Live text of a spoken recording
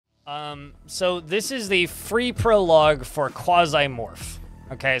So this is the free prologue for Quasimorph.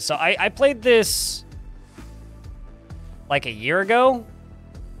 Okay, so I played this like a year ago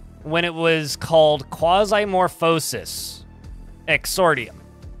when it was called Quasimorphosis Exordium.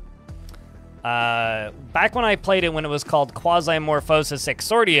 Back when I played it when it was called Quasimorphosis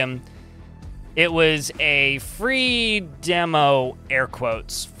Exordium, it was a free demo, air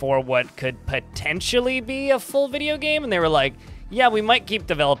quotes, for what could potentially be a full video game, and they were like, yeah, we might keep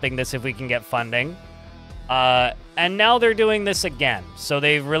developing this if we can get funding. And now they're doing this again. So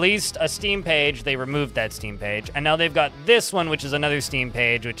they've released a Steam page, they removed that Steam page, and now they've got this one, which is another Steam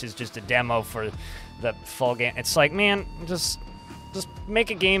page, which is just a demo for the full game. It's like, man, just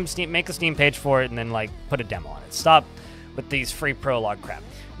make a game, make a Steam page for it, and then, like, put a demo on it. Stop with these free prologue crap.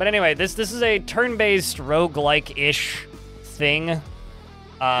 But anyway, this is a turn-based roguelike-ish thing.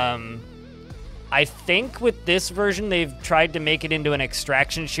 I think with this version, they've tried to make it into an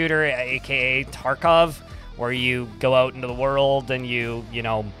extraction shooter, aka Tarkov, where you go out into the world and you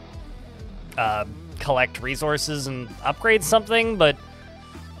know, collect resources and upgrade something, but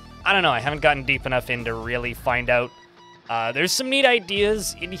I don't know, I haven't gotten deep enough in to really find out. There's some neat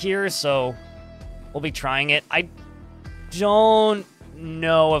ideas in here, so we'll be trying it. I don't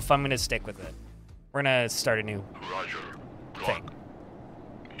know if I'm going to stick with it. We're going to start a new thing.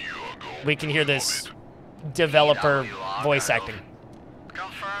 We can hear this developer voice acting.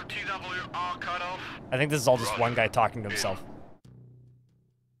 I think this is all just one guy talking to himself.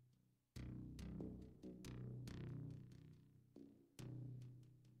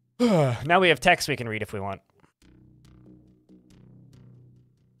 Now we have text we can read if we want.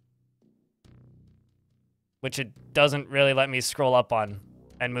 Which it doesn't really let me scroll up on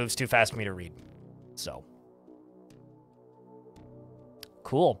and moves too fast for me to read. So.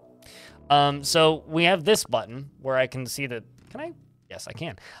 Cool. So we have this button where I can see the, can I? Yes, I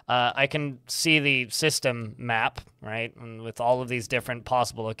can. I can see the system map, right? And with all of these different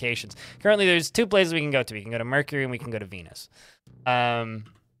possible locations. Currently, there's two places we can go to. We can go to Mercury and we can go to Venus.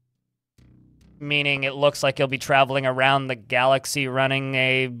 Meaning it looks like you'll be traveling around the galaxy running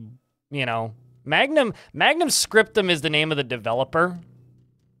a, you know, Magnum Scriptum is the name of the developer.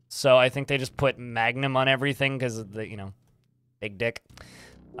 So I think they just put Magnum on everything because of the, you know, big dick.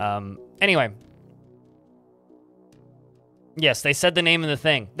 Anyway. Yes, they said the name of the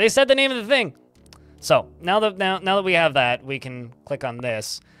thing. They said the name of the thing. So now that we have that, we can click on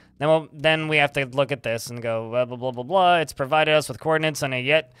this. Then we have to look at this and go blah blah blah blah blah. It's provided us with coordinates on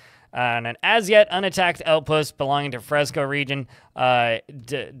an as yet unattacked outpost belonging to Fresco region,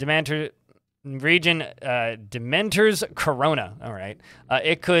 Dementor's Corona. All right.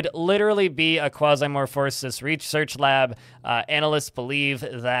 It could literally be a Quasimorphosis research lab. Analysts believe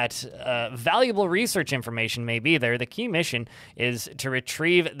that valuable research information may be there. The key mission is to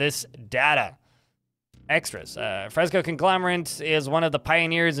retrieve this data. Extras. Fresco Conglomerate is one of the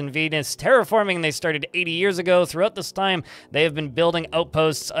pioneers in Venus terraforming. They started 80 years ago. Throughout this time, they have been building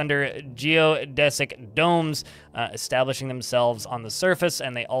outposts under geodesic domes, establishing themselves on the surface,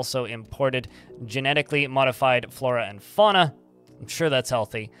 and they also imported genetically modified flora and fauna. I'm sure that's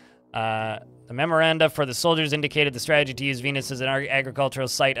healthy. The memoranda for the soldiers indicated the strategy to use Venus as an agricultural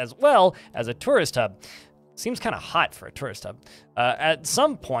site as well as a tourist hub. Seems kind of hot for a tourist hub. At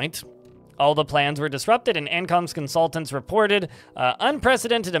some point, all the plans were disrupted, and Encom's consultants reported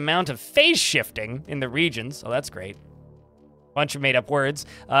unprecedented amount of phase shifting in the region, so that's great. Bunch of made-up words.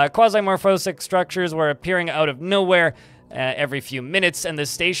 Quasimorphosic structures were appearing out of nowhere every few minutes, and the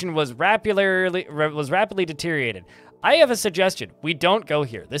station was rapidly deteriorated. I have a suggestion. We don't go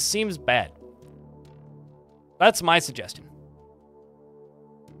here. This seems bad. That's my suggestion.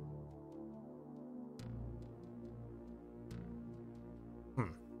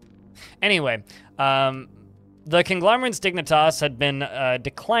 Anyway, the conglomerate's dignitas had been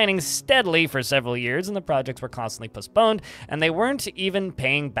declining steadily for several years, and the projects were constantly postponed, and they weren't even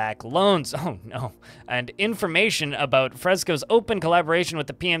paying back loans. Oh, no. And information about Fresco's open collaboration with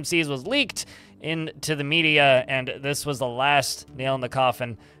the PMCs was leaked into the media, and this was the last nail in the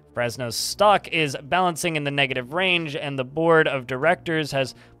coffin. Fresno's stock is balancing in the negative range, and the board of directors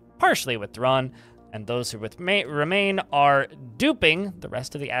has partially withdrawn, and those who remain are duping the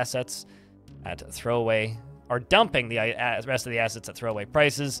rest of the assets at throwaway, or dumping the rest of the assets at throwaway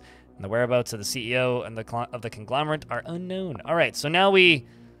prices, and the whereabouts of the CEO and of the conglomerate are unknown. All right, so now we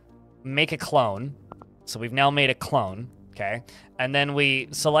make a clone. So we've now made a clone, okay? And then we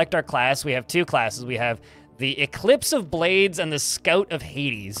select our class. We have two classes. We have the Eclipse of Blades and the Scout of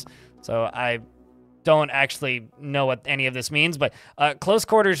Hades. So I don't actually know what any of this means, but close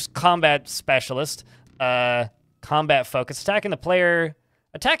quarters combat specialist, combat focus, attacking the player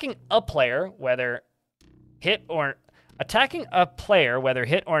Attacking a player, whether hit or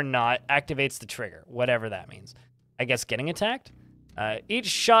not, activates the trigger, whatever that means. I guess getting attacked? Each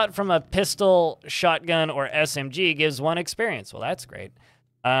shot from a pistol, shotgun, or SMG gives 1 experience. Well, that's great.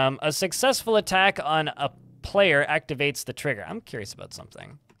 A successful attack on a player activates the trigger. I'm curious about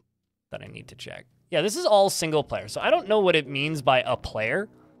something that I need to check. Yeah, this is all single player, so I don't know what it means by a player.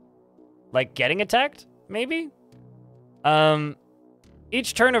 Like getting attacked, maybe?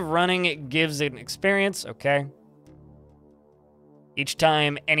 Each turn of running, it gives an experience, okay. Each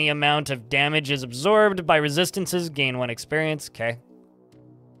time any amount of damage is absorbed by resistances, gain 1 experience, okay.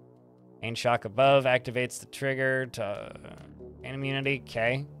 Main shock above activates the trigger to immunity,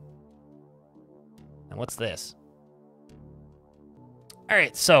 okay. And what's this? All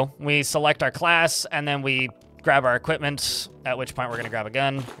right, so we select our class, and then we grab our equipment, at which point we're gonna grab a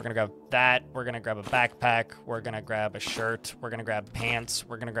gun, we're gonna grab that, we're gonna grab a backpack, we're gonna grab a shirt, we're gonna grab pants,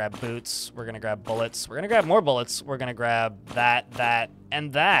 we're gonna grab boots, we're gonna grab bullets, we're gonna grab more bullets, we're gonna grab that,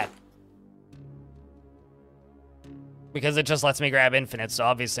 and that. Because it just lets me grab infinite, so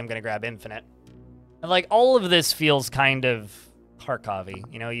obviously I'm gonna grab infinite. And like, all of this feels kind of Tarkov-y.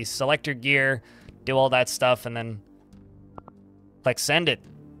 You know, you select your gear, do all that stuff, and then click send it.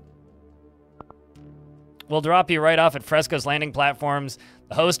 We'll drop you right off at Fresco's landing platforms.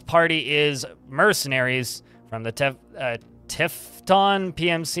 The host party is mercenaries from the Tifton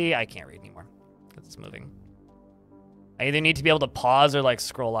PMC. I can't read anymore because it's moving. I either need to be able to pause or like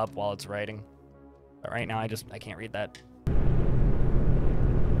scroll up while it's writing. But right now I can't read that.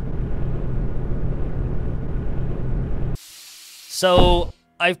 So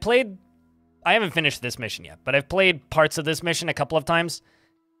I haven't finished this mission yet, but I've played parts of this mission a couple of times.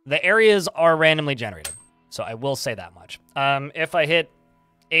 The areas are randomly generated. So I will say that much. If I hit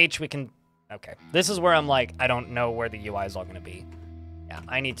H, we can... Okay. This is where I'm like, I don't know where the UI is all going to be. Yeah,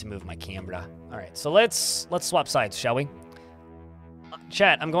 I need to move my camera. All right, so let's swap sides, shall we?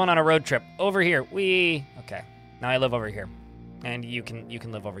 Chat, I'm going on a road trip. Over here. Okay. Now I live over here. And you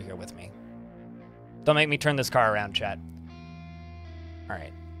can live over here with me. Don't make me turn this car around, chat. All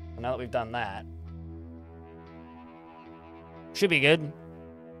right. Well, now that we've done that... Should be good.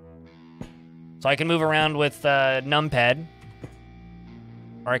 So I can move around with numpad,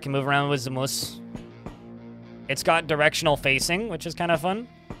 or I can move around with Zamus. It's got directional facing, which is kind of fun.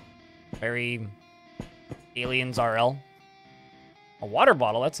 Very Aliens RL. A water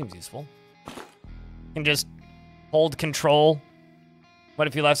bottle, that seems useful. You can just hold control. What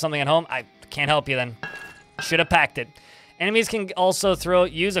if you left something at home? I can't help you then. Should have packed it. Enemies can also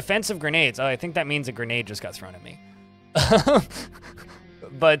use offensive grenades. Oh, I think that means a grenade just got thrown at me.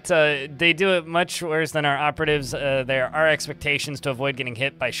 But they do it much worse than our operatives. There are expectations to avoid getting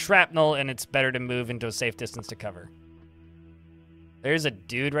hit by shrapnel, and it's better to move into a safe distance to cover. There's a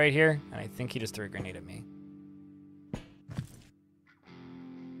dude right here, and I think he just threw a grenade at me.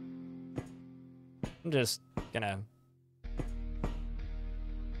 I'm just gonna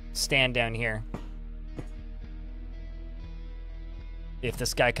stand down here. If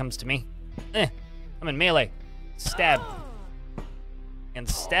this guy comes to me. I'm in melee. Stab. And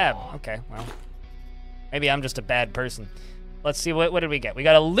stab. Okay, well. Maybe I'm just a bad person. Let's see, what did we get? We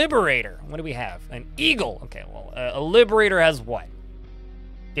got a Liberator. What do we have? An Eagle. Okay, well, a Liberator has what?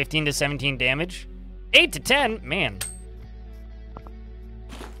 15 to 17 damage? 8 to 10? Man.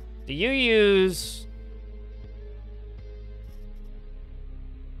 Do you use...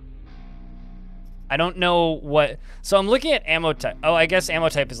 I don't know what... So I'm looking at ammo type. Oh, I guess ammo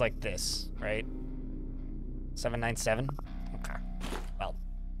type is like this, right? 797? Okay. Well,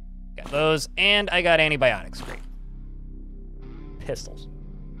 got those, and I got antibiotics. Great. Pistols.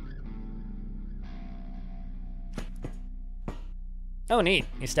 Oh, neat.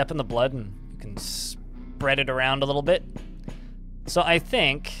 You step in the blood and you can spread it around a little bit. So I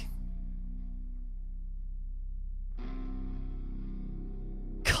think...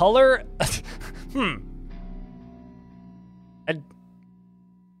 Color... I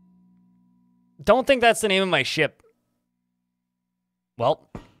don't think that's the name of my ship. Well,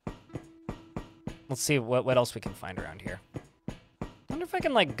 let's see what else we can find around here. I wonder if I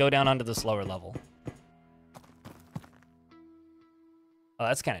can, like, go down onto this lower level. Oh,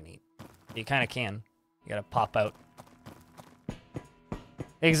 that's kind of neat. You kind of can. You gotta pop out.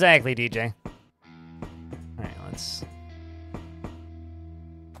 Exactly, DJ. All right, let's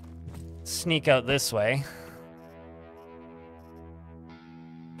sneak out this way.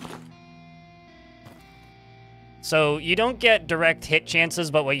 So you don't get direct hit chances,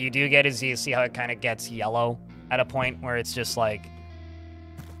 but what you do get is you see how it kind of gets yellow at a point where it's just like...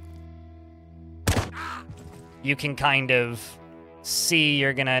 You can kind of C,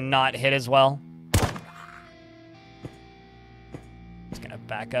 you're gonna not hit as well. Just gonna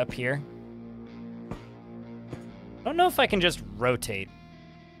back up here. I don't know if I can just rotate.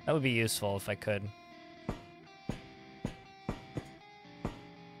 That would be useful if I could.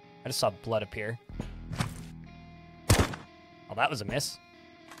 I just saw blood appear. Oh, that was a miss.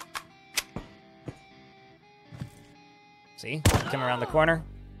 See? Come around the corner.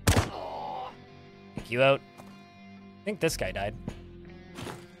 Take you out. I think this guy died.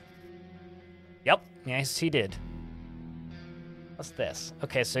 Yep. Yes, he did. What's this?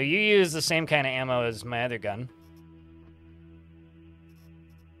 Okay, so you use the same kind of ammo as my other gun.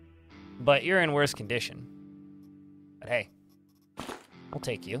 But you're in worse condition. But hey, I'll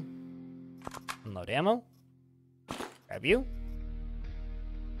take you. Unload ammo. Grab you.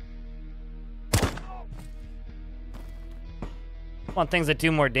 Want things that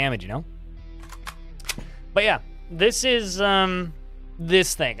do more damage, you know? But yeah, this is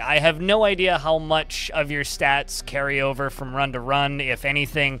this thing. I have no idea how much of your stats carry over from run to run, if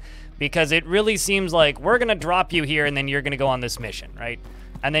anything, because it really seems like we're gonna drop you here and then you're gonna go on this mission, right?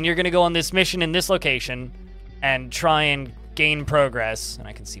 And then you're gonna go on this mission in this location and try and gain progress. And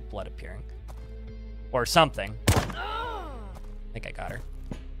I can see blood appearing. Or something. I think I got her.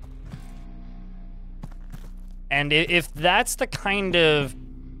 And if that's the kind of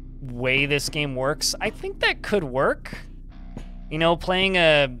way this game works, I think that could work. You know, playing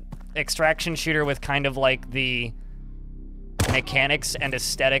a extraction shooter with kind of like the mechanics and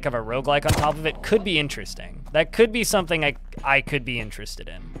aesthetic of a roguelike on top of it could be interesting. That could be something I could be interested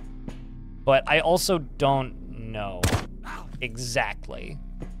in. But I also don't know exactly.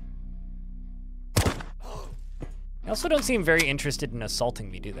 They also don't seem very interested in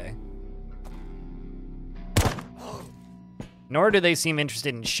assaulting me, do they? Nor do they seem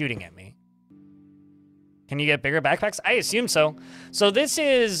interested in shooting at me. Can you get bigger backpacks? I assume so. So this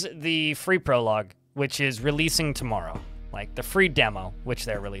is the free prologue, which is releasing tomorrow. Like the free demo, which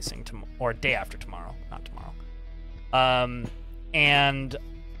they're releasing or day after tomorrow, not tomorrow. And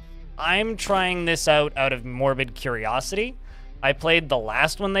I'm trying this out of morbid curiosity. I played the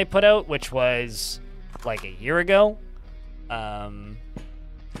last one they put out, which was like a year ago.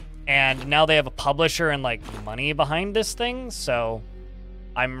 And now they have a publisher and like money behind this thing, so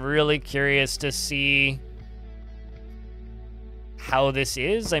I'm really curious to see how this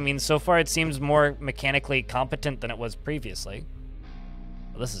is. I mean, so far it seems more mechanically competent than it was previously.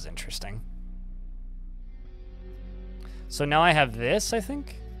 Well, this is interesting. So now I have this, I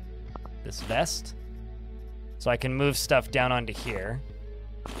think. This vest. So I can move stuff down onto here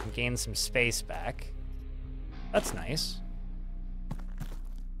and gain some space back. That's nice.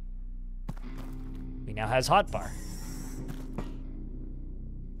 He now has hotbar.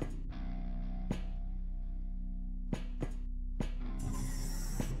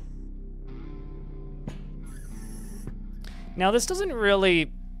 Now this doesn't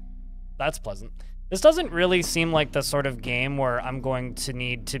really, that's pleasant. This doesn't really seem like the sort of game where I'm going to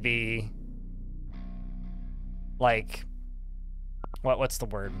need to be like, what's the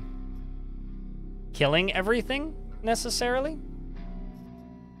word? Killing everything necessarily?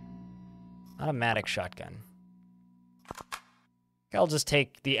 Automatic shotgun. I'll just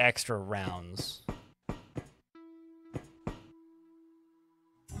take the extra rounds.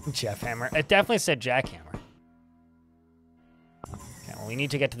 Jeff Hammer. It definitely said jackhammer. Okay, well, we need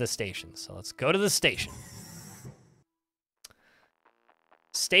to get to the station, so let's go to the station.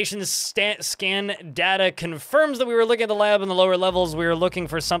 Station scan data confirms that we were looking at the lab in the lower levels. We were looking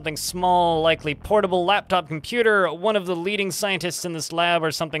for something small, likely portable laptop computer. One of the leading scientists in this lab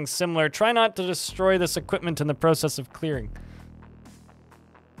or something similar. Try not to destroy this equipment in the process of clearing.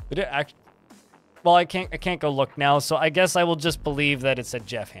 Did it act? Well, I can't go look now, so I guess I will just believe that it's a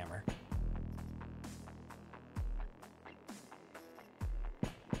Jeff Hammer.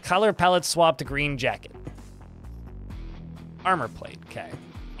 Color palette swap to green jacket. Armor plate, okay.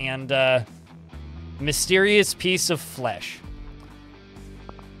 And mysterious piece of flesh.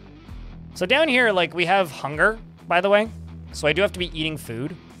 So down here, like, we have hunger, by the way. So I do have to be eating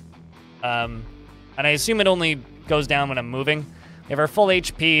food. And I assume it only goes down when I'm moving. We have our full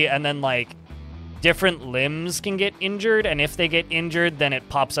HP, and then, like, different limbs can get injured. And if they get injured, then it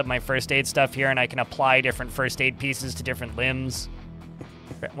pops up my first aid stuff here, and I can apply different first aid pieces to different limbs.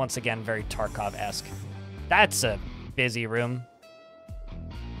 Once again, very Tarkov-esque. That's a busy room.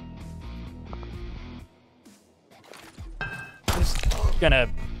 Just gonna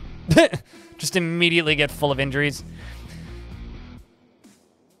just immediately get full of injuries.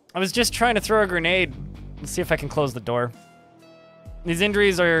 I was just trying to throw a grenade. Let's see if I can close the door. These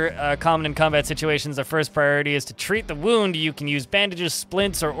injuries are common in combat situations. The first priority is to treat the wound. You can use bandages,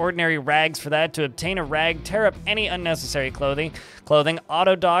 splints, or ordinary rags for that. To obtain a rag, tear up any unnecessary clothing.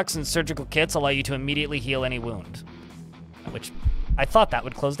 Auto docs and surgical kits allow you to immediately heal any wound. Which, I thought that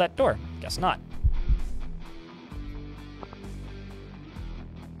would close that door. Guess not.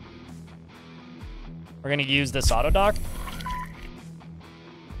 We're gonna use this auto doc.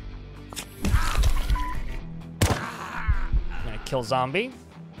 Kill zombie.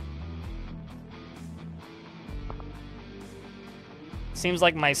 Seems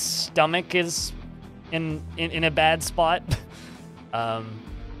like my stomach is in a bad spot. But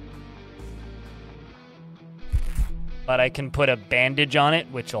I can put a bandage on it,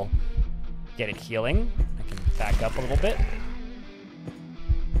 which will get it healing. I can back up a little bit.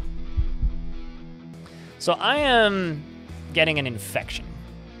 So I am getting an infection.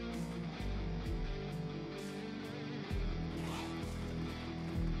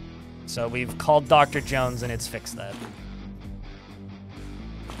 So we've called Dr. Jones and it's fixed that.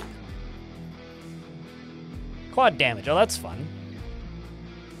 Quad damage, oh that's fun.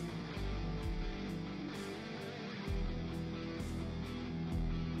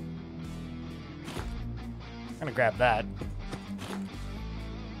 I'm gonna grab that.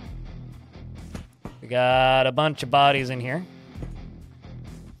 We got a bunch of bodies in here.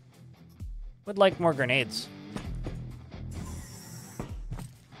 Would like more grenades.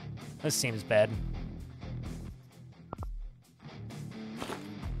 This seems bad.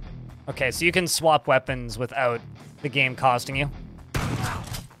 Okay, so you can swap weapons without the game costing you.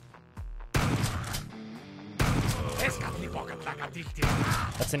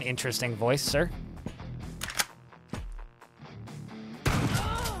 That's an interesting voice, sir.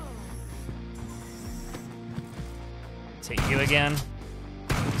 Let's hit you again.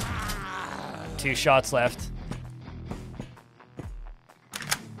 2 shots left.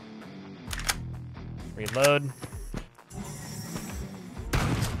 Reload.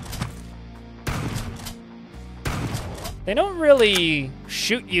 They don't really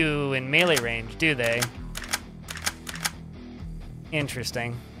shoot you in melee range, do they?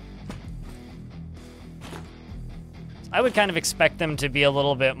 Interesting. I would kind of expect them to be a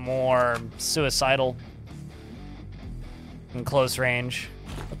little bit more suicidal in close range,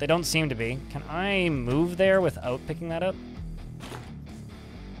 but they don't seem to be. Can I move there without picking that up?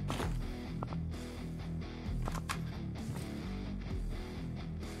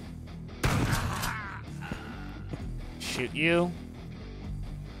 Shoot you.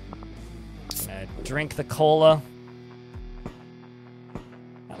 Gonna drink the cola.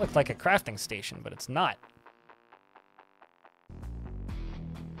 That looked like a crafting station, but it's not.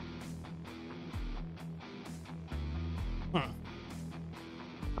 I'm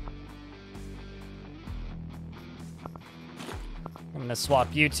gonna swap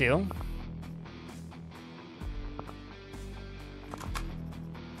you two.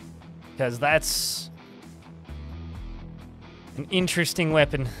 Because that's an interesting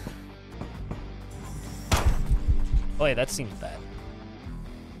weapon. Boy, that seems bad.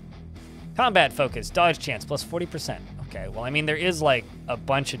 Combat focus, dodge chance, plus 40%. Okay, well, I mean, there is like a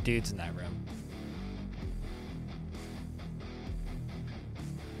bunch of dudes in that room.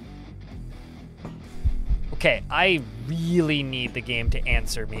 Okay, I really need the game to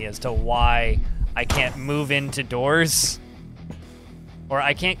answer me as to why I can't move into doors. Or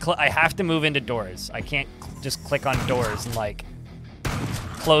I can't, I have to move into doors. I can't just click on doors and like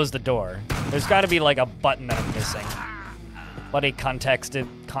close the door. There's gotta be like a button that I'm missing. Bloody context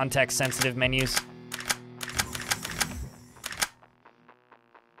sensitive menus.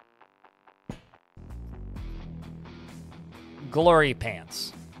 Glory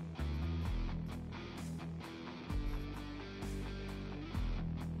pants.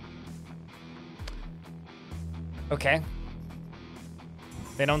 Okay.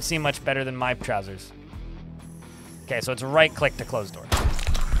 They don't seem much better than my trousers. Okay, so it's right click to close door.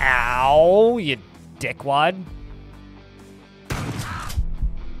 Ow, you dickwad.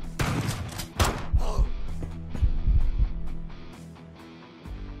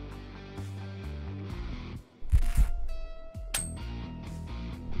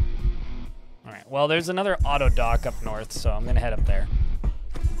 All right, well, there's another auto dock up north, so I'm gonna head up there.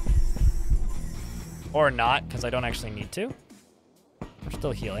 Or not, because I don't actually need to. We're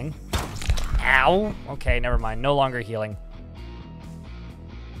still healing. Ow! Okay, never mind. No longer healing.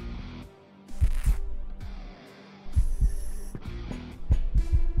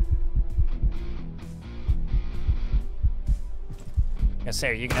 I say,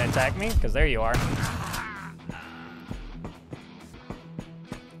 are you gonna attack me? Because there you are.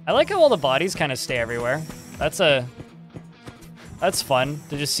 I like how all the bodies kind of stay everywhere. That's a That's fun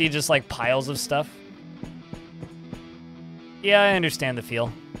to just see just like piles of stuff. Yeah, I understand the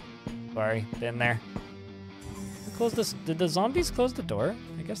feel. Sorry, been there. Close this. Did the zombies close the door?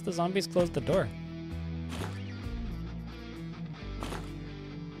 I guess the zombies closed the door.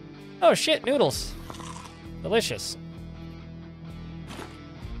 Oh shit, noodles. Delicious.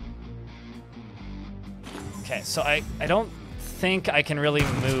 Okay, so I don't think I can really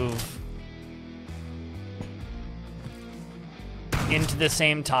move into the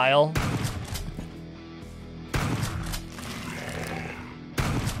same tile.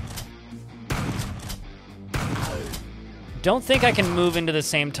 Don't think I can move into the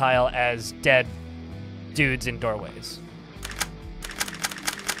same tile as dead dudes in doorways.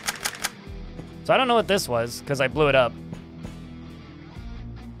 So I don't know what this was, because I blew it up.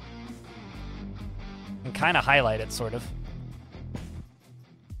 And kind of highlight it, sort of.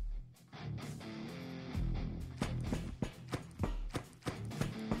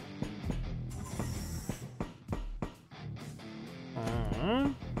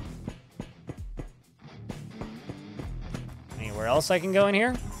 Anywhere else I can go in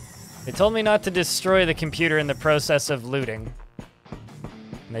here? They told me not to destroy the computer in the process of looting.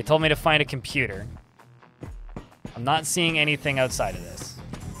 And they told me to find a computer. I'm not seeing anything outside of this.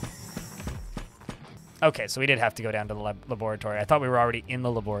 Okay, so we did have to go down to the laboratory. I thought we were already in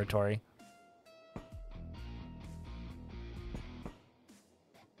the laboratory.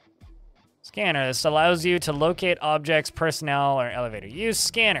 Scanner. This allows you to locate objects, personnel, or elevator. Use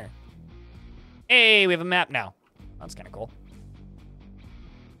scanner. Hey, we have a map now. That's kind of cool.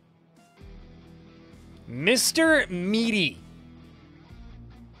 Mr. Meaty.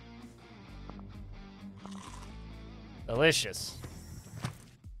 Delicious.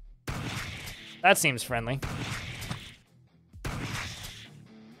 That seems friendly.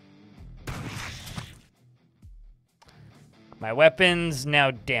 My weapon's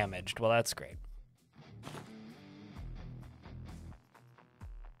now damaged. Well, that's great.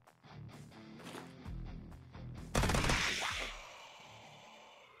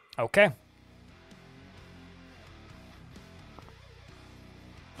 Okay.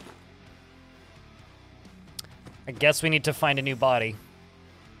 I guess we need to find a new body.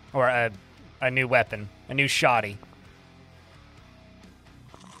 Or a new weapon. A new shoddy.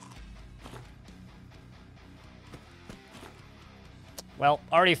 Well,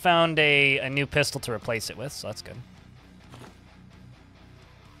 already found a new pistol to replace it with, so that's good.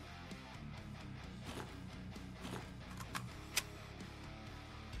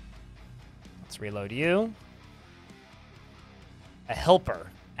 Let's reload you. A helper.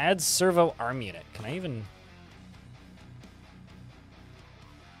 Add servo arm unit. Can I even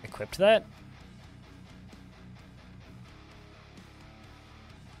equip that?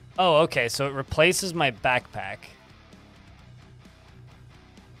 Oh, okay, so it replaces my backpack.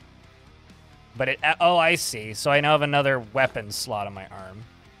 But it, oh, I see. So I now have another weapon slot on my arm.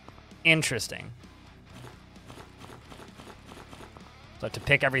 Interesting. So to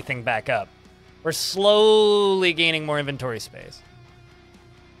pick everything back up. We're slowly gaining more inventory space.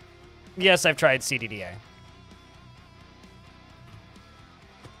 Yes, I've tried CDDA.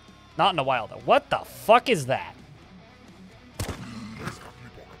 Not in a while, though. What the fuck is that?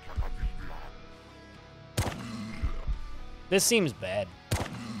 This seems bad.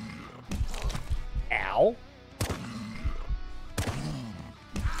 Ow.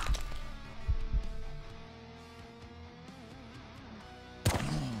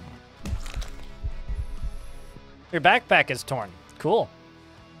 Your backpack is torn. Cool.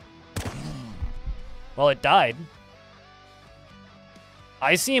 Well, it died.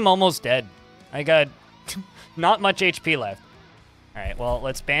 I seem almost dead. I got not much HP left. All right, well,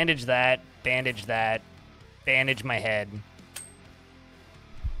 let's bandage that, bandage my head.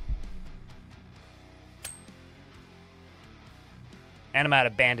 And I'm out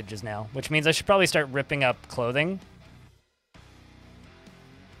of bandages now, which means I should probably start ripping up clothing.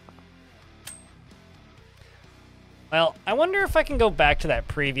 Well, I wonder if I can go back to that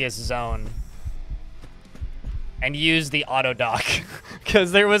previous zone and use the auto dock,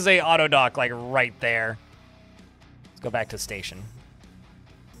 because there was a auto dock like right there. Let's go back to station.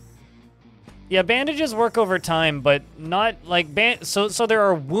 Yeah, bandages work over time, but not like so there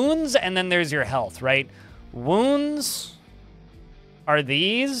are wounds and then there's your health, right? Wounds are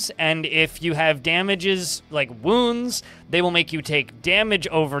these, and if you have damages like wounds, they will make you take damage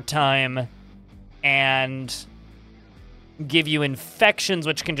over time and give you infections,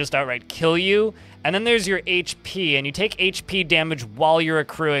 which can just outright kill you. And then there's your HP, and you take HP damage while you're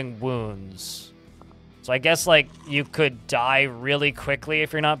accruing wounds. So I guess, like, you could die really quickly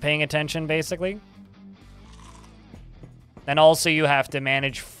if you're not paying attention, basically. And also you have to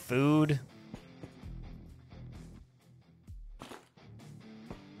manage food.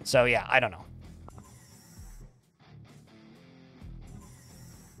 So yeah, I don't know.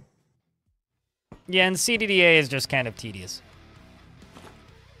 Yeah, and CDDA is just kind of tedious.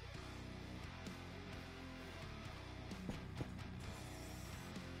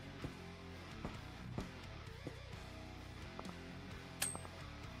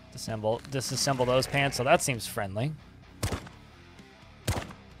 Disassemble those pants, so that seems friendly.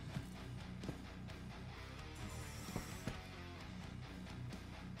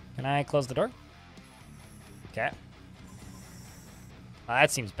 Can I close the door? Okay. That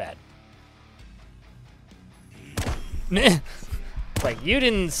seems bad. Like, you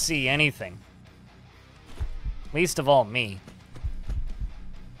didn't see anything. Least of all me.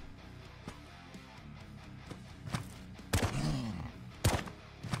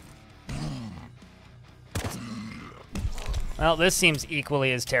 Well, this seems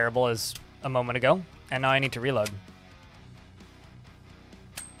equally as terrible as a moment ago, and now I need to reload.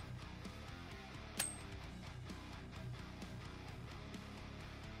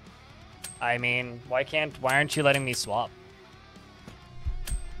 I mean, why aren't you letting me swap?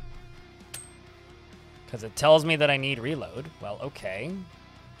 Because it tells me that I need reload. Well, okay.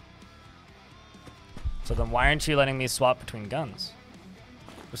 So then why aren't you letting me swap between guns?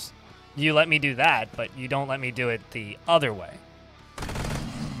 You let me do that, but you don't let me do it the other way.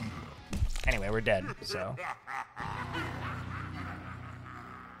 Anyway, we're dead, so.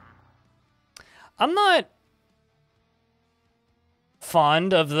 I'm not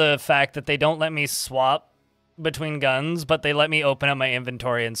fond of the fact that they don't let me swap between guns, but they let me open up my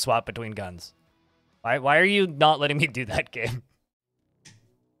inventory and swap between guns. Why are you not letting me do that, game?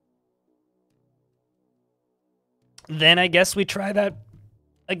 Then I guess we try that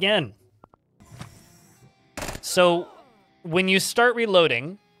again. So when you start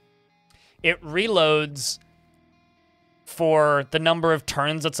reloading, it reloads for the number of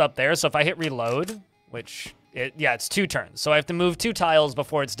turns that's up there. So if I hit reload, which, it's 2 turns. So I have to move 2 tiles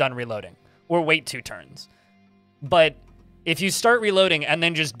before it's done reloading, or wait 2 turns. But if you start reloading and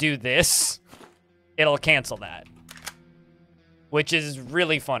then just do this, it'll cancel that, which is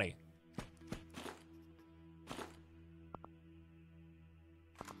really funny.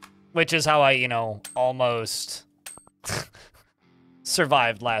 Which is how I, almost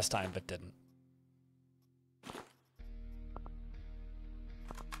survived last time, but didn't.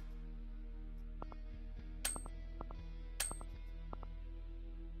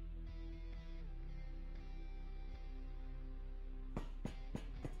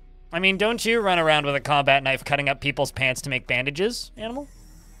 I mean, don't you run around with a combat knife cutting up people's pants to make bandages, animal?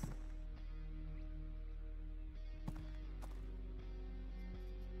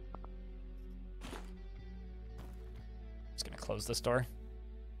 Just gonna close this door.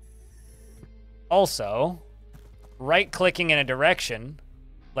 Also, right-clicking in a direction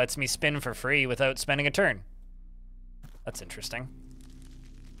lets me spin for free without spending a turn. That's interesting.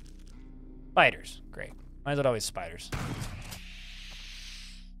 Spiders, great. Why is it always spiders?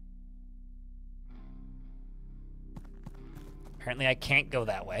 Apparently I can't go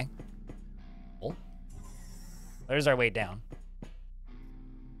that way. Cool. There's our way down.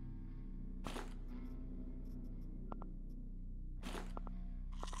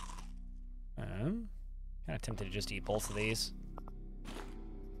 Kind of tempted to just eat both of these.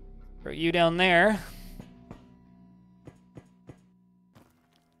 Throw you down there.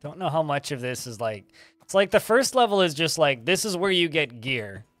 Don't know how much of this is like... It's like the first level is just like, this is where you get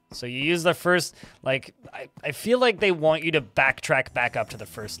gear. So you use the first, like, I feel like they want you to backtrack back up to the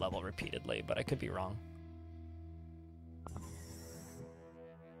first level repeatedly, but I could be wrong.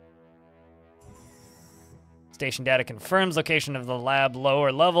 Station data confirms location of the lab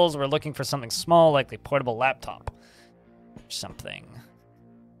lower levels. We're looking for something small, likely portable laptop. Something.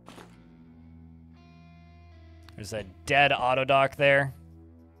 There's a dead auto dock there.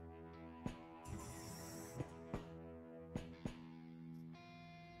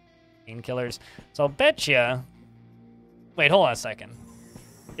 Killers. So I'll bet you... Wait, hold on a second.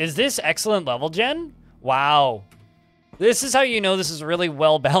 Is this excellent level gen? Wow. This is how you know this is really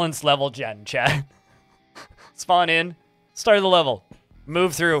well-balanced level gen, chat. Spawn in, start the level,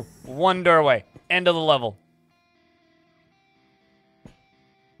 move through, 1 doorway, end of the level.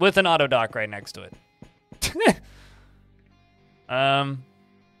 With an auto dock right next to it.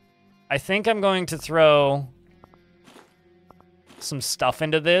 I think I'm going to throw some stuff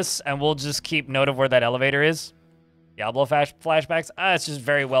into this, and we'll just keep note of where that elevator is. Diablo flashbacks. It's just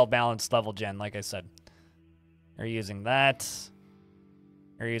very well balanced level gen, like I said. We're using that.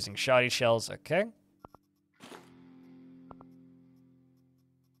 We're using shoddy shells. Okay.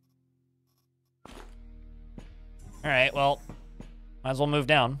 All right, well, might as well move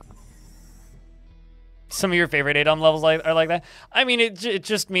down. Some of your favorite ADOM levels are like that. I mean, it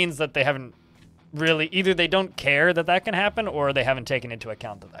just means that they haven't really, either they don't care that that can happen, or they haven't taken into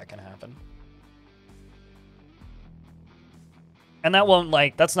account that that can happen. And that won't,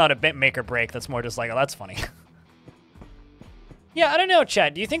 like, that's not a bit make or break. That's more just like, oh, that's funny. Yeah, I don't know,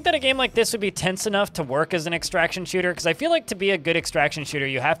 Chad. Do you think that a game like this would be tense enough to work as an extraction shooter? Because I feel like to be a good extraction shooter,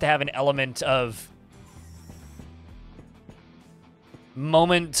 you have to have an element of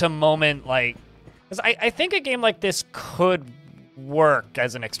moment-to-moment, like... Because I think a game like this could work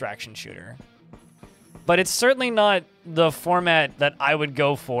as an extraction shooter. But it's certainly not the format that I would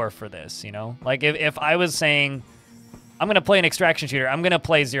go for this, you know? Like, if I was saying, I'm going to play an extraction shooter, I'm going to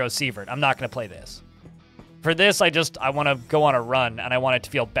play Zero Sievert. I'm not going to play this. For this, I want to go on a run, and I want it to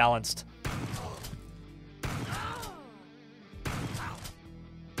feel balanced.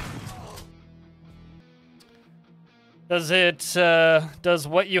 Does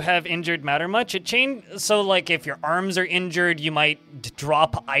what you have injured matter much? So like if your arms are injured, you might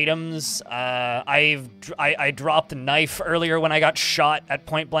drop items. I dropped a knife earlier when I got shot at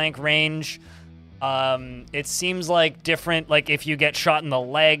point blank range. It seems like different, like if you get shot in the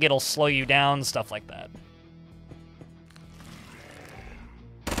leg, it'll slow you down, stuff like that.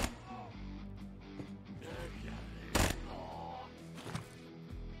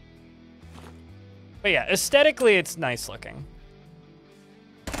 But yeah, aesthetically, it's nice looking.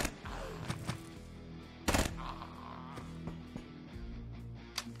 Okay,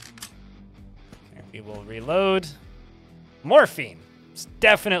 we will reload. Morphine. It's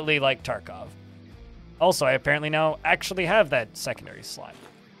definitely like Tarkov. Also, I apparently now actually have that secondary slot.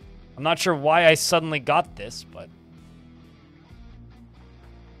 I'm not sure why I suddenly got this, but...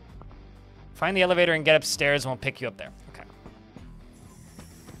 Find the elevator and get upstairs, and we'll pick you up there. Okay.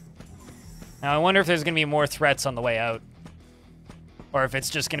 Now, I wonder if there's going to be more threats on the way out. Or if it's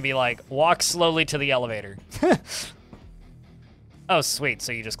just going to be like, walk slowly to the elevator. Oh, sweet.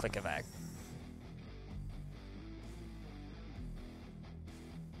 So you just click evac.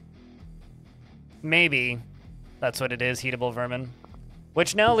 Maybe that's what it is, heatable vermin.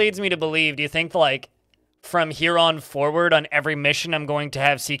 Which now leads me to believe, do you think, like, from here on forward on every mission I'm going to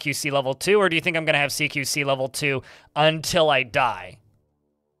have CQC level 2? Or do you think I'm going to have CQC level 2 until I die?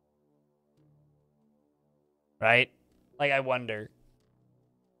 Right? Like, I wonder.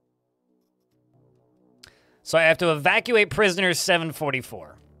 So I have to evacuate prisoner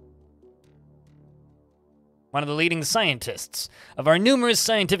 744. One of the leading scientists of our numerous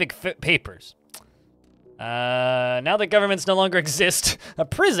scientific papers. Now that governments no longer exist, a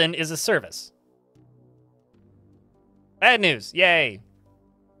prison is a service. Bad news. Yay.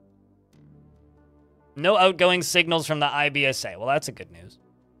 No outgoing signals from the IBSA. Well, that's a good news.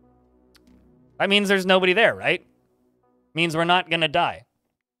 That means there's nobody there, right? Means we're not gonna die.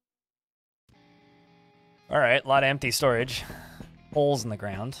 All right, a lot of empty storage. Holes in the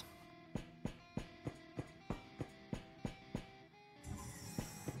ground.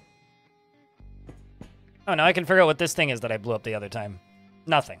 Oh, now I can figure out what this thing is that I blew up the other time.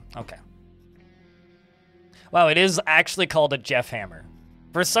 Nothing. Okay. Wow, it is actually called a Jeff hammer.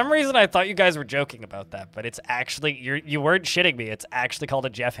 For some reason, I thought you guys were joking about that, but it's actually, you weren't shitting me. It's actually called a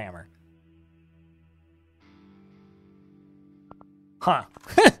Jeff hammer. Huh.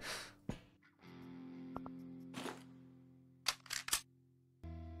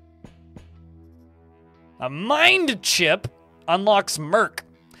 A mind chip unlocks Merc.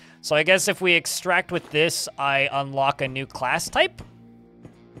 So I guess if we extract with this, I unlock a new class type?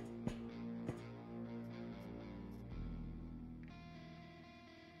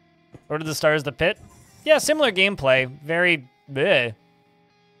 Lord of the Stars, the Pit? Yeah, similar gameplay. Very bleh.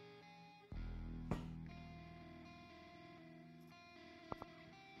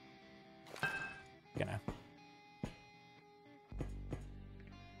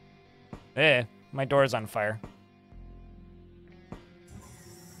 My door's on fire.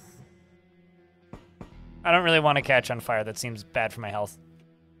 I don't really want to catch on fire. That seems bad for my health.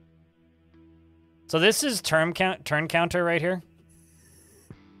 So this is turn counter right here.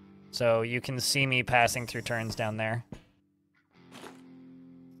 So you can see me passing through turns down there.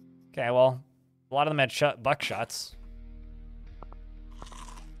 Okay, well, a lot of them had buckshots.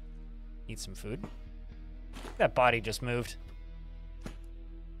 Eat some food. That body just moved.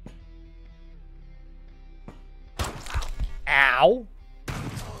 Ow!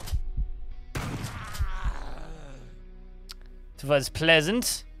 It was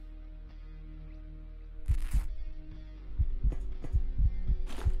pleasant.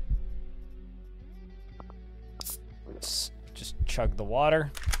 Let's just chug the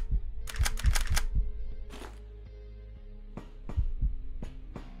water.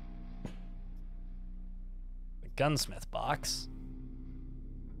 gunsmith box.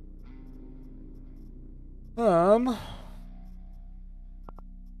 Plop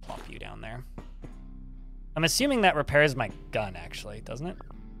you down there. I'm assuming that repairs my gun, actually, doesn't it?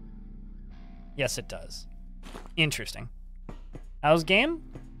 Yes, it does. Interesting. How's game?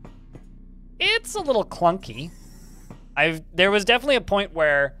 It's a little clunky. There was definitely a point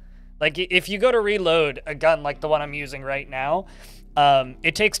where, like, if you go to reload a gun like the one I'm using right now,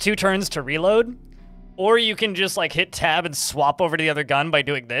 it takes 2 turns to reload, or you can just, like, hit tab and swap over to the other gun by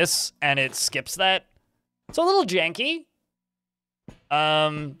doing this, and it skips that. It's a little janky.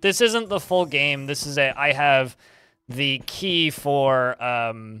 This isn't the full game. This is I have the key for,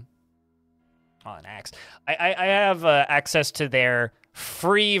 an axe. I have access to their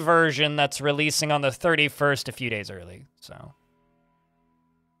free version that's releasing on the 31st a few days early, so.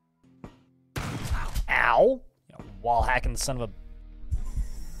 Ow! Wall hacking son of a...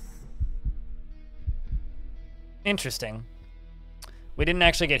 Interesting. We didn't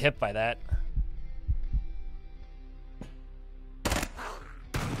actually get hit by that.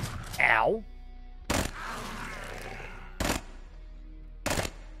 Ow.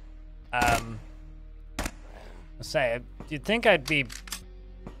 Let's say, you'd think I'd be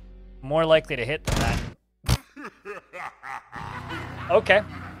more likely to hit than that. Okay.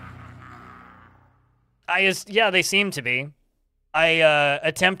 Yeah, they seem to be. I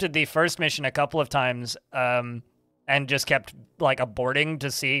attempted the first mission a couple of times, and just kept, like, aborting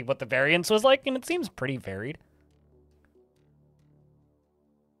to see what the variance was like, and it seems pretty varied.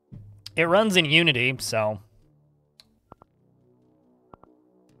 It runs in Unity, so...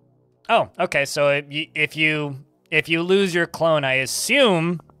 Oh, okay, so if you lose your clone, I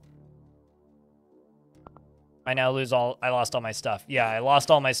assume... I lost all my stuff. Yeah, I lost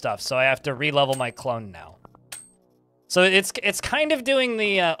all my stuff, so I have to re-level my clone now. So it's kind of doing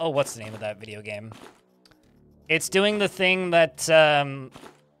the, oh, what's the name of that video game? It's doing the thing that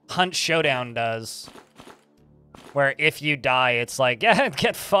Hunt Showdown does, where if you die, it's like, yeah,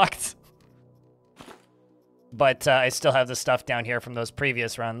 get fucked. But I still have the stuff down here from those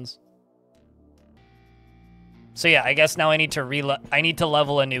previous runs. So yeah, I guess now I need to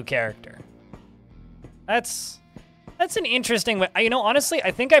level a new character. That's an interesting way. You know, honestly,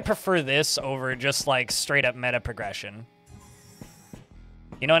 I think I prefer this over just, like, straight up meta progression.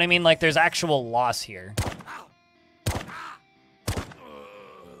 You know what I mean? Like, there's actual loss here.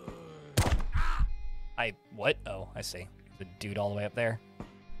 What? Oh, I see. The dude all the way up there.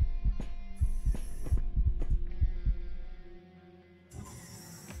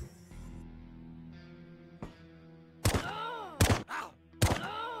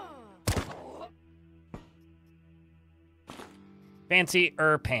 Fancy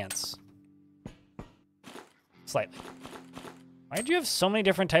pants. Slightly. Why'd you have so many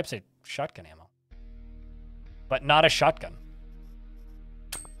different types of shotgun ammo? But not a shotgun.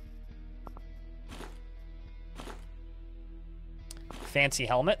 Fancy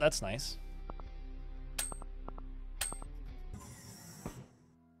helmet, that's nice.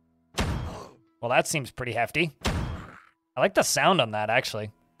 Well, that seems pretty hefty. I like the sound on that,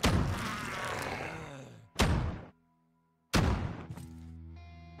 actually.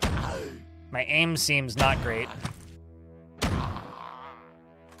 My aim seems not great.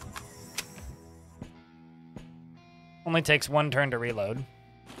 Only takes 1 turn to reload.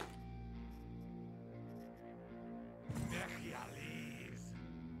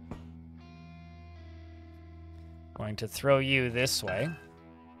 Going to throw you this way.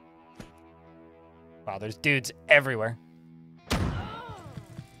 Wow, there's dudes everywhere.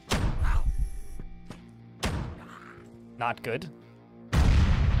 Not good.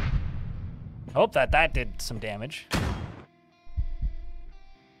 Hope that did some damage.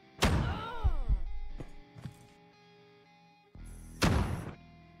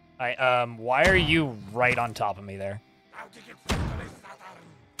 Why are you right on top of me there?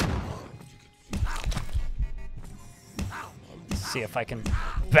 Let's see if I can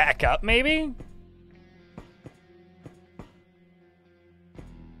back up, maybe?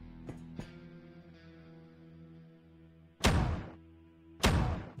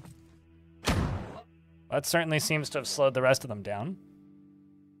 That certainly seems to have slowed the rest of them down.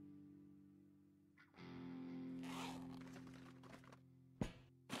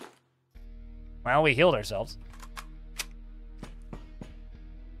 Well, we healed ourselves.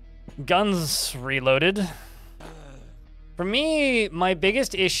 Guns reloaded. For me, my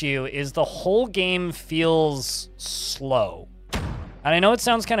biggest issue is the whole game feels slow. And I know it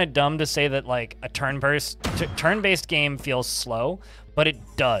sounds kind of dumb to say that, like, a turn-based game feels slow, but it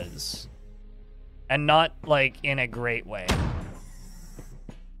does. And not, like, in a great way.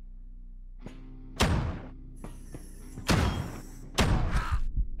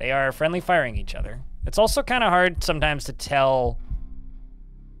 They are friendly firing each other. It's also kind of hard sometimes to tell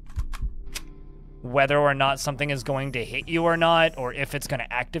whether or not something is going to hit you or not, or if it's going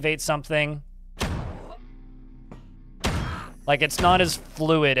to activate something. Like, it's not as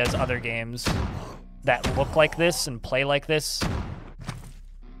fluid as other games that look like this and play like this.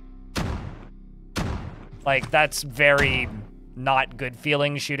 Like, that's very not good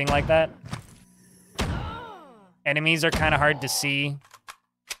feeling shooting like that. Enemies are kind of hard to see.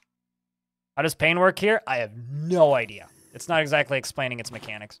 How does pain work here? I have no idea. It's not exactly explaining its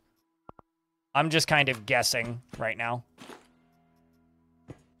mechanics. I'm just kind of guessing right now.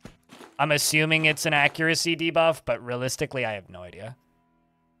 I'm assuming it's an accuracy debuff, but realistically, I have no idea.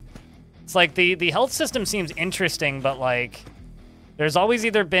 It's like the health system seems interesting, but like there's always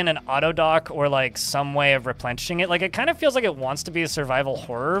either been an auto dock or like some way of replenishing it. Like it kind of feels like it wants to be a survival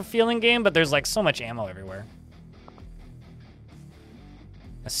horror feeling game, but there's like so much ammo everywhere.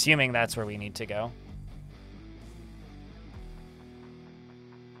 Assuming that's where we need to go.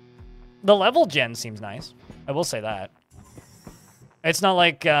 The level gen seems nice. I will say that. It's not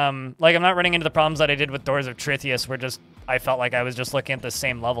like I'm not running into the problems that I did with Doors of Trithius, where just I felt like I was just looking at the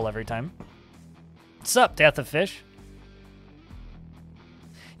same level every time. What's up, Death of Fish?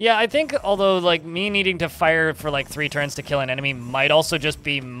 Yeah, I think although like me needing to fire for like 3 turns to kill an enemy might also just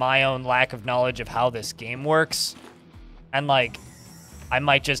be my own lack of knowledge of how this game works. And like, I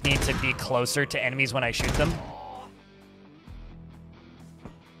might just need to be closer to enemies when I shoot them.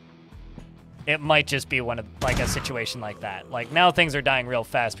 It might just be one of like a situation like that. Like now things are dying real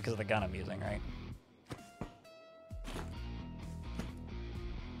fast because of the gun I'm using, right?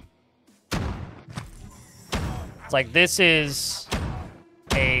 It's like this is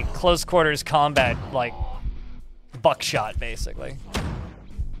a close quarters combat like buckshot basically.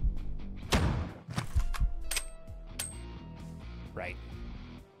 Right.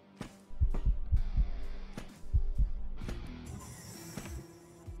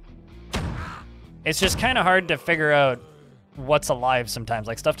 It's just kind of hard to figure out what's alive sometimes.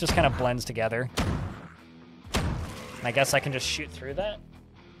 Like, stuff just kind of blends together. And I guess I can just shoot through that.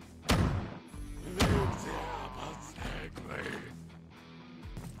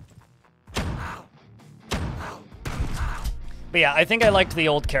 But yeah, I think I liked the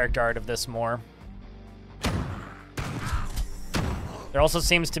old character art of this more. There also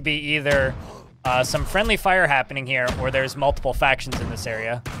seems to be either some friendly fire happening here, or there's multiple factions in this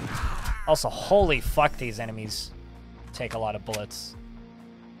area. Also, holy fuck, these enemies take a lot of bullets.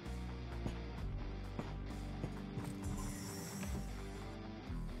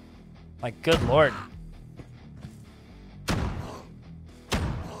 Like, good lord.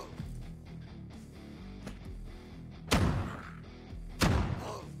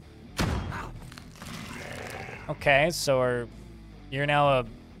 Okay, so you're now a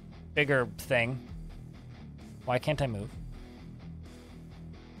bigger thing. Why can't I move?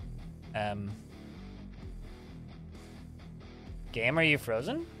 Game, are you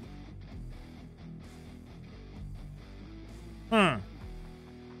frozen? I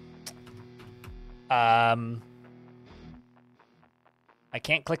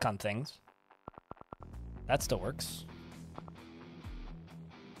can't click on things. That still works.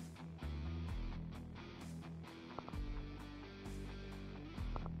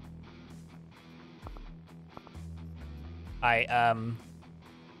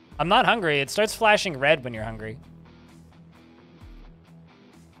 I'm not hungry. It starts flashing red when you're hungry.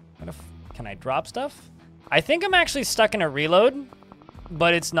 What if, can I drop stuff? I think I'm actually stuck in a reload,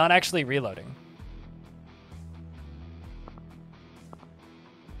 but it's not actually reloading.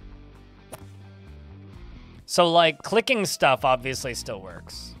 So like clicking stuff obviously still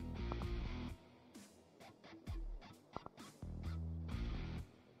works.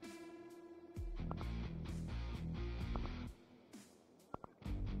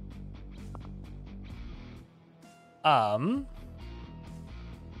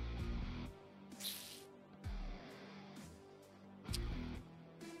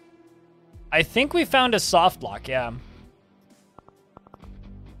 I think we found a soft lock, yeah.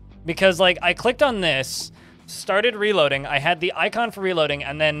 Because like I clicked on this, started reloading, I had the icon for reloading,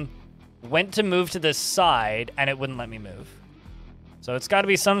 and then went to move to this side, and it wouldn't let me move. So it's got to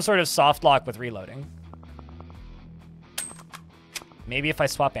be some sort of soft lock with reloading. Maybe if I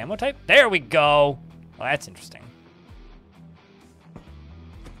swap ammo type? There we go! Well, that's interesting.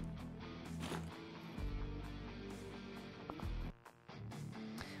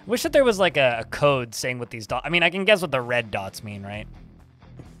 I wish that there was like a code saying what these dots... I mean, I can guess what the red dots mean, right?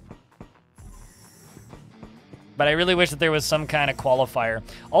 But I really wish that there was some kind of qualifier.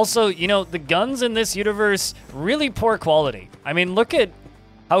 Also, you know, the guns in this universe, really poor quality. I mean, look at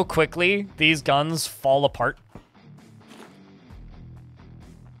how quickly these guns fall apart.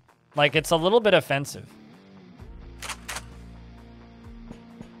 Like, it's a little bit offensive.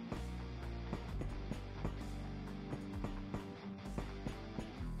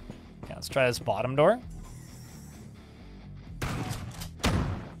 Okay, let's try this bottom door.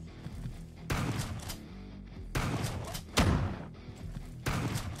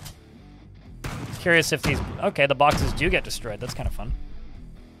 Curious if these... Okay, the boxes do get destroyed. That's kind of fun.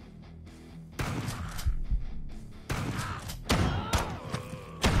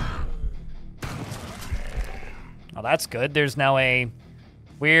 Oh, that's good. There's now a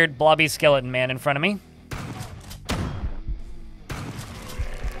weird blobby skeleton man in front of me.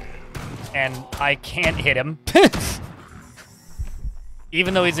 And I can't hit him.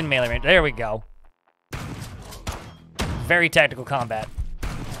 Even though he's in melee range. There we go. Very tactical combat.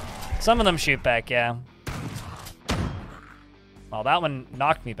 Some of them shoot back, yeah. Well, that one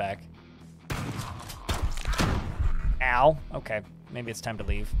knocked me back. Ow. Okay, maybe it's time to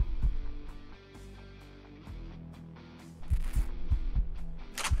leave.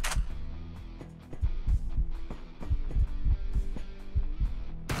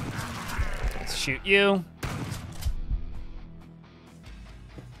 Let's shoot you.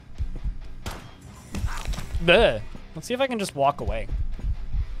 Bleh. Let's see if I can just walk away.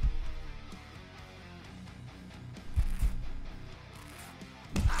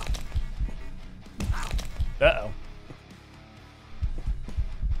 Uh-oh.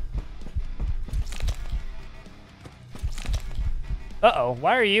 Uh-oh,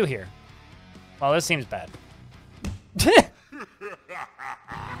 why are you here? Well, this seems bad.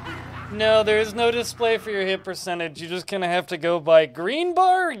 No, there's no display for your hit percentage. You're just gonna have to go by green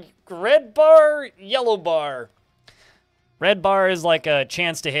bar, red bar, yellow bar. Red bar is like a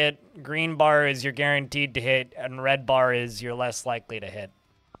chance to hit, green bar is you're guaranteed to hit, and red bar is you're less likely to hit.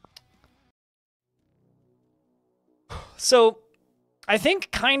 So, I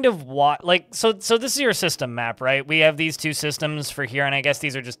think kind of what, like, so this is your system map, right? We have these two systems for here, and I guess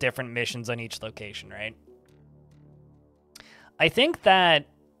these are just different missions on each location, right? I think that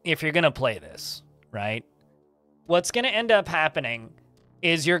if you're going to play this, right, what's going to end up happening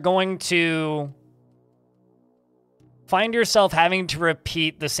is you're going to find yourself having to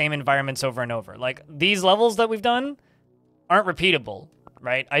repeat the same environments over and over. Like, these levels that we've done aren't repeatable.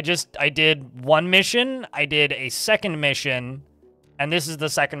 Right? I did one mission, I did a second mission, and this is the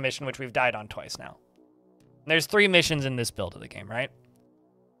second mission, which we've died on twice now. There's 3 missions in this build of the game, right?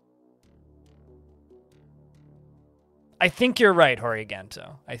 I think you're right,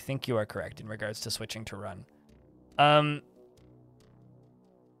 Horiganto. I think you are correct in regards to switching to run. I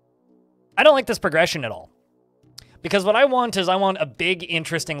don't like this progression at all. Because what I want is I want a big,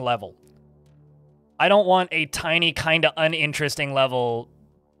 interesting level. I don't want a tiny, kind of uninteresting level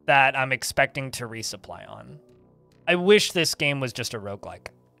that I'm expecting to resupply on. I wish this game was just a roguelike.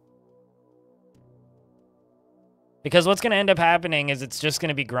 Because what's going to end up happening is it's just going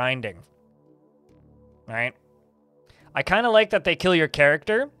to be grinding. Right? I kind of like that they kill your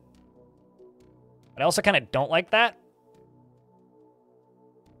character. But I also kind of don't like that.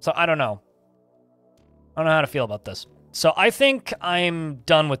 So I don't know. I don't know how to feel about this. So I think I'm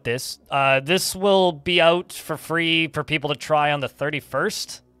done with this. This will be out for free for people to try on the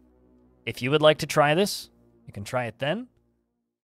 31st. If you would like to try this, you can try it then.